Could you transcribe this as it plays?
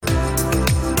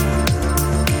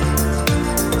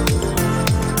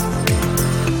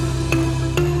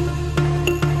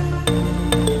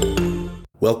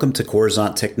Welcome to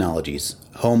Coruzant Technologies,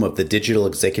 home of the Digital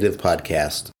Executive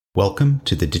Podcast. Welcome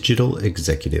to the Digital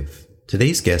Executive.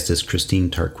 Today's guest is Christine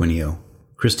Tarquinio.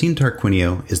 Christine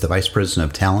Tarquinio is the Vice President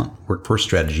of Talent, Workforce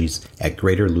Strategies at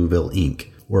Greater Louisville, Inc.,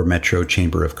 or Metro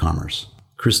Chamber of Commerce.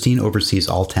 Christine oversees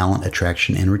all talent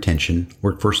attraction and retention,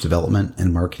 workforce development,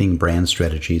 and marketing brand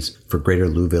strategies for Greater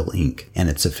Louisville, Inc., and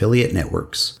its affiliate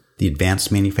networks, the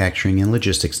Advanced Manufacturing and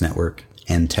Logistics Network,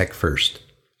 and Tech First.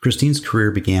 Christine's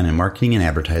career began in marketing and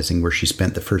advertising, where she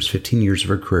spent the first 15 years of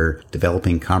her career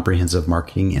developing comprehensive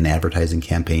marketing and advertising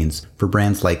campaigns for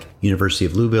brands like University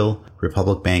of Louisville,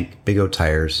 Republic Bank, Big O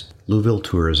Tires, Louisville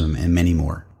Tourism, and many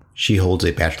more. She holds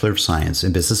a Bachelor of Science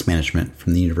in Business Management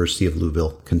from the University of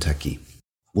Louisville, Kentucky.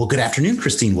 Well, good afternoon,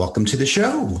 Christine. Welcome to the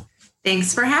show.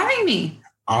 Thanks for having me.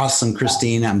 Awesome,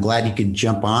 Christine. I'm glad you could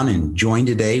jump on and join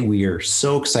today. We are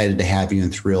so excited to have you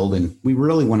and thrilled. And we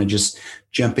really want to just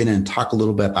jump in and talk a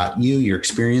little bit about you, your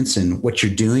experience, and what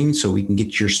you're doing so we can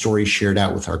get your story shared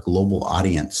out with our global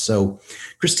audience. So,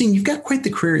 Christine, you've got quite the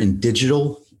career in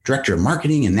digital, Director of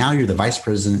Marketing, and now you're the Vice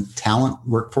President, Talent,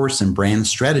 Workforce, and Brand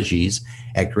Strategies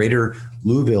at Greater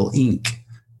Louisville, Inc.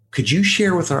 Could you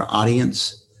share with our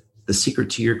audience the secret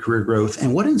to your career growth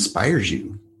and what inspires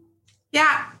you?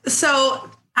 Yeah. So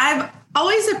I've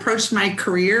always approached my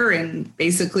career and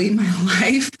basically my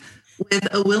life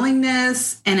with a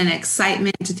willingness and an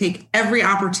excitement to take every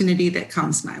opportunity that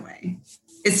comes my way.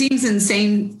 It seems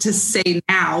insane to say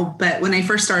now, but when I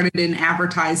first started in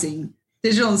advertising,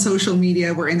 digital and social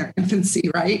media were in their infancy,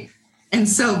 right? And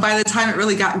so by the time it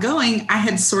really got going, I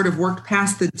had sort of worked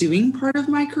past the doing part of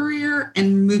my career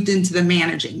and moved into the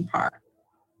managing part.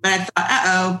 But I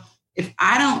thought, if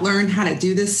I don't learn how to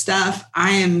do this stuff,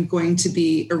 I am going to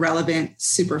be irrelevant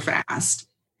super fast.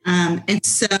 And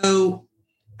so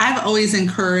I've always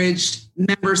encouraged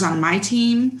members on my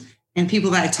team and people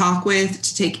that I talk with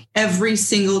to take every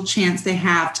single chance they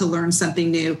have to learn something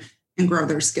new and grow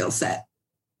their skill set.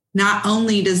 Not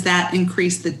only does that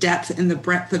increase the depth and the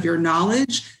breadth of your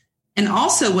knowledge, and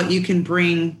also what you can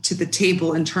bring to the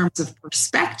table in terms of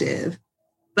perspective,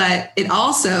 but it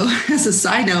also, as a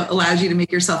side note, allows you to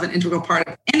make yourself an integral part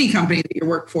of any company that you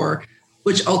work for,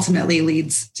 which ultimately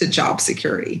leads to job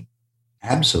security.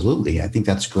 Absolutely. I think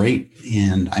that's great.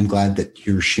 And I'm glad that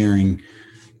you're sharing,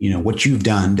 what you've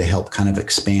done to help kind of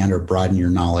expand or broaden your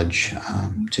knowledge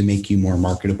to make you more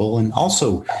marketable and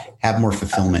also have more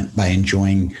fulfillment by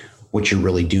enjoying what you're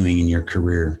really doing in your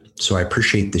career. So I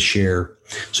appreciate the share.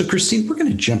 So Christine, we're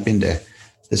going to jump into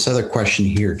this other question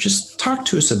here. Just talk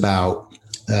to us about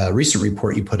a recent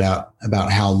report you put out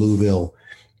about how Louisville,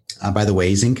 by the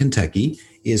way, is in Kentucky,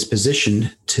 is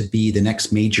positioned to be the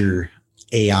next major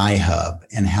AI hub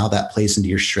and how that plays into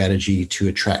your strategy to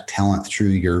attract talent through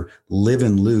your live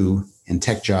in Lou and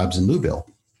tech jobs in Louisville.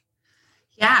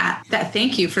 Yeah,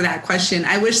 thank you for that question.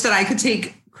 I wish that I could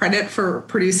take credit for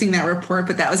producing that report,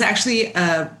 but that was actually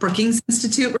a Brookings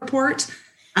Institute report.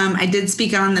 I did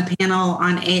speak on the panel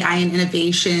on AI and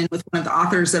innovation with one of the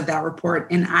authors of that report,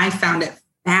 and I found it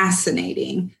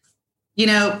fascinating.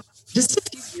 Just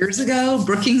a few years ago,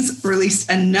 Brookings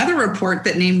released another report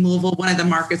that named Louisville one of the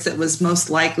markets that was most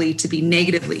likely to be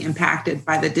negatively impacted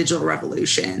by the digital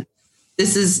revolution.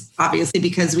 This is obviously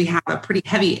because we have a pretty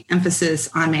heavy emphasis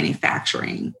on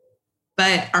manufacturing.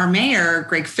 But our mayor,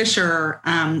 Greg Fisher,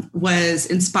 was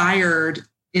inspired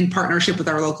in partnership with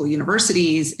our local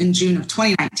universities in June of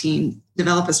 2019,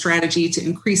 develop a strategy to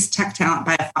increase tech talent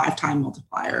by a 5-time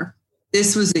multiplier.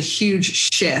 This was a huge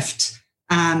shift.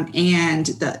 And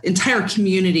the entire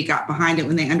community got behind it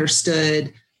when they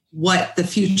understood what the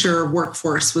future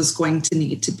workforce was going to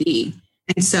need to be.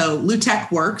 And so LouTech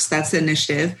Works, that's the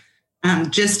initiative,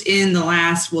 just in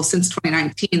the since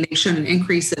 2019, they've shown an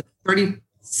increase of 37%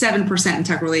 in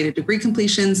tech-related degree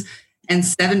completions and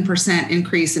 7%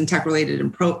 increase in tech-related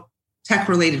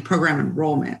program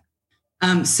enrollment.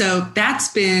 So that's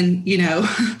been,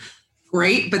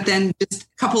 great. But then just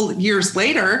a couple years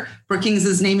later, Brookings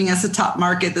is naming us a top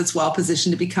market that's well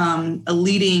positioned to become a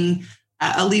leader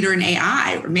in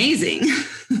AI. Amazing.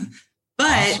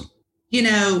 But,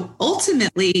 Awesome.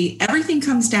 Ultimately, everything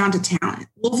comes down to talent.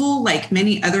 Louisville, like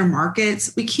many other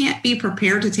markets, we can't be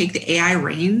prepared to take the AI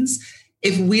reins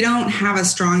if we don't have a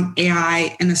strong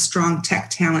AI and a strong tech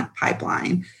talent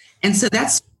pipeline. And so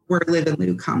that's where Live and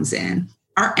Lou comes in.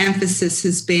 Our emphasis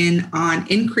has been on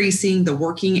increasing the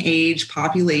working age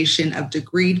population of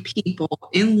degreed people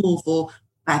in Louisville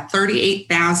by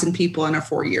 38,000 people in a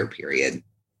 4-year period.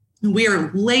 We are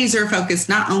laser focused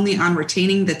not only on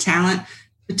retaining the talent,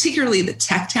 particularly the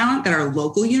tech talent that our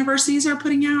local universities are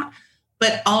putting out,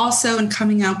 but also in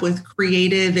coming up with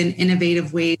creative and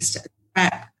innovative ways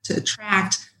to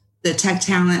attract the tech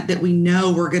talent that we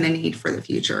know we're going to need for the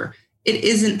future. It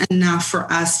isn't enough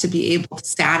for us to be able to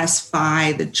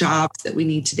satisfy the jobs that we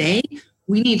need today.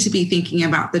 We need to be thinking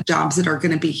about the jobs that are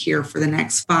going to be here for the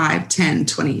next 5, 10,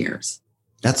 20 years.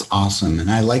 That's awesome. And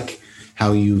I like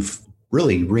how you've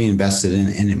really reinvested in,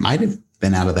 and it might have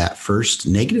been out of that first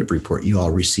negative report you all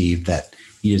received that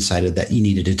you decided that you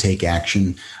needed to take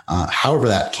action. However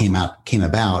that came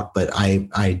about, but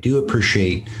I do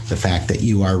appreciate the fact that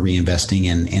you are reinvesting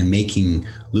and making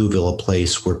Louisville a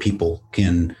place where people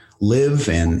can live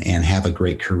and have a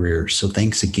great career. So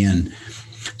thanks again.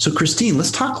 So Christine,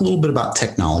 let's talk a little bit about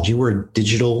technology. We're a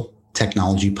digital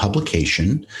technology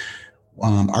publication.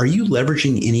 Are you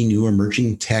leveraging any new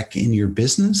emerging tech in your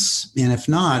business? And if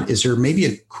not, is there maybe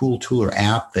a cool tool or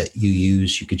app that you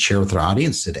use you could share with our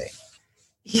audience today?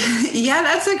 Yeah,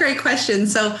 that's a great question.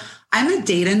 So I'm a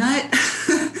data nut.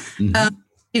 Mm-hmm.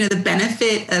 The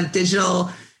benefit of digital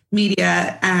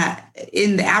media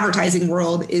in the advertising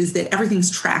world is that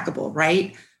everything's trackable,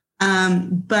 right?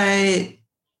 But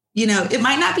it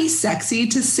might not be sexy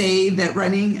to say that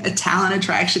running a talent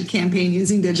attraction campaign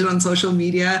using digital and social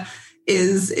media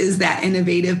is that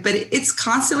innovative, but it's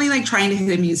constantly like trying to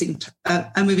hit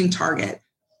a moving target.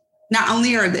 Not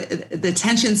only are the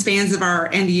attention spans of our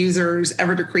end users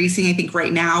ever decreasing, I think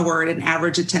right now we're at an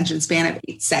average attention span of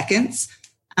 8 seconds,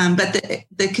 but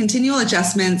the continual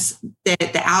adjustments that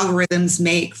the algorithms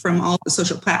make from all the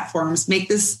social platforms make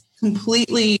this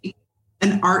completely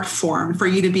an art form for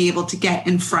you to be able to get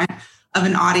in front of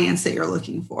an audience that you're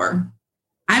looking for.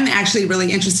 I'm actually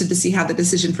really interested to see how the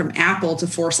decision from Apple to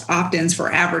force opt-ins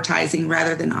for advertising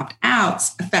rather than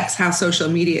opt-outs affects how social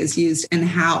media is used and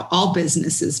how all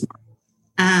businesses market.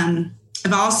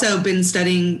 I've also been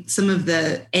studying some of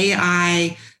the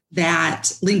AI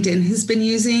that LinkedIn has been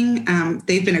using.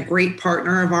 They've been a great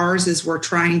partner of ours as we're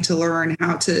trying to learn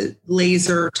how to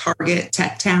laser target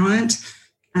tech talent.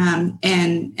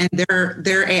 And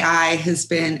their AI has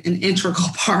been an integral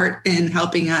part in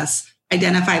helping us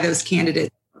identify those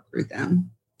candidates and recruit them.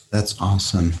 That's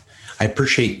awesome. I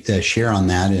appreciate the share on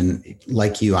that. And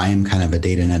like you, I am kind of a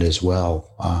data nut as well.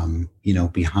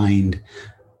 Behind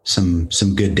some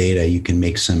good data, you can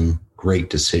make some great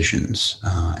decisions.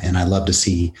 And I'd love to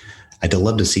see the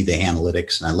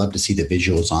analytics, and I love to see the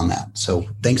visuals on that. So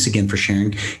thanks again for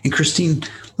sharing. And Christine,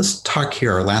 let's talk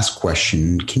here. Our last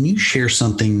question. Can you share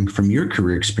something from your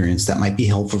career experience that might be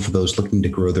helpful for those looking to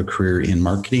grow their career in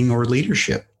marketing or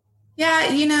leadership? Yeah,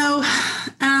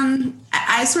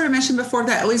 I sort of mentioned before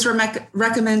that I always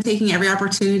recommend taking every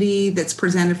opportunity that's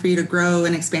presented for you to grow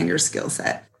and expand your skill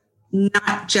set,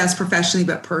 not just professionally,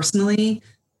 but personally,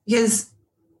 because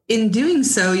in doing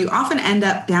so, you often end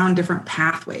up down different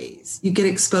pathways. You get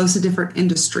exposed to different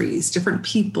industries, different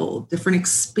people, different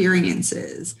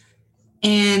experiences.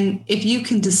 And if you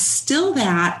can distill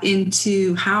that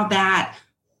into how that,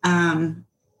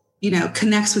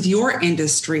 connects with your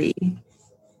industry,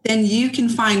 then you can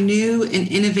find new and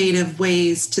innovative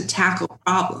ways to tackle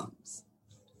problems.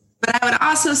 But I would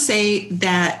also say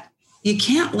that you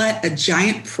can't let a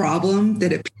giant problem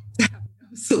that appears to have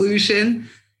no solution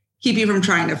keep you from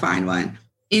trying to find one.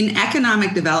 In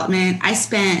economic development, I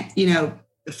spent,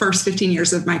 the first 15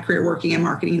 years of my career working in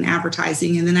marketing and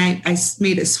advertising. And then I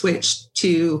made a switch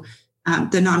to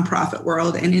the nonprofit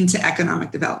world and into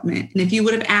economic development. And if you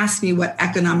would have asked me what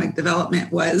economic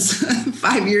development was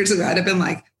 5 years ago, I'd have been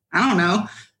like, I don't know,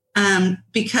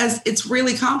 because it's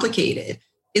really complicated.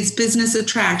 It's business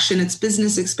attraction, it's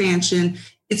business expansion,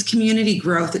 it's community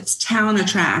growth, it's talent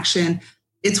attraction,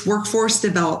 it's workforce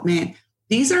development.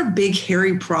 These are big,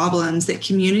 hairy problems that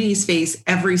communities face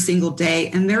every single day.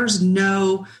 And there's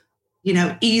no,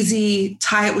 easy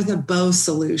tie it with a bow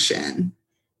solution.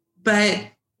 But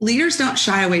leaders don't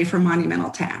shy away from monumental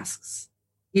tasks.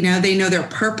 They know their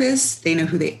purpose. They know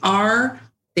who they are.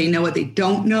 They know what they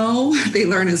don't know. They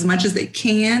learn as much as they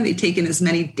can. They take in as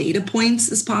many data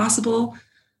points as possible.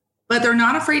 But they're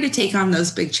not afraid to take on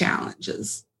those big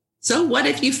challenges. So what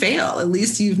if you fail? At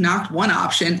least you've knocked one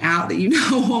option out that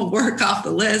won't work off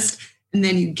the list. And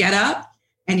then you get up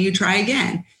and you try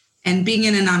again. And being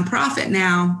in a nonprofit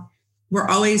now, we're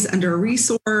always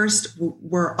under-resourced.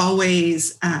 We're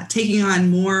always taking on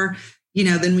more,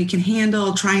 than we can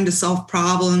handle, trying to solve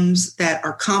problems that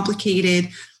are complicated,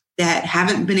 that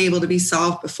haven't been able to be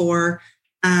solved before.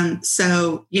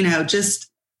 So just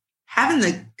having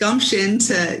the gumption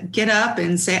to get up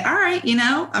and say, all right,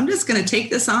 I'm just going to take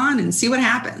this on and see what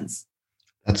happens.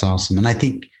 That's awesome. And I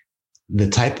think the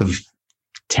type of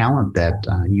talent that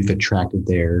you've attracted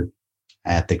there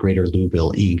at the Greater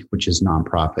Louisville Inc., which is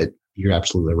nonprofit, you're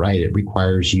absolutely right. It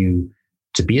requires you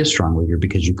to be a strong leader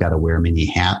because you've got to wear many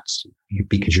hats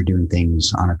because you're doing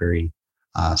things on a very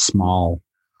small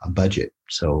budget.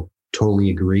 So totally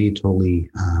agree, totally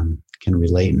can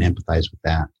relate and empathize with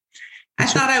that. I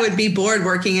thought I would be bored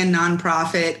working in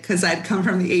nonprofit because I'd come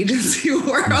from the agency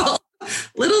world.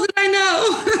 Little did I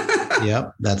know.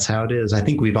 Yep, that's how it is. I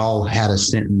think we've all had a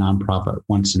stint in nonprofit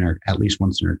at least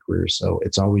once in our career. So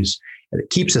it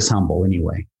keeps us humble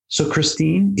anyway. So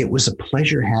Christine, it was a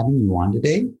pleasure having you on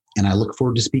today, and I look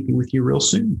forward to speaking with you real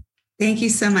soon. Thank you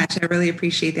so much. I really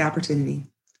appreciate the opportunity.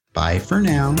 Bye for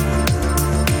now.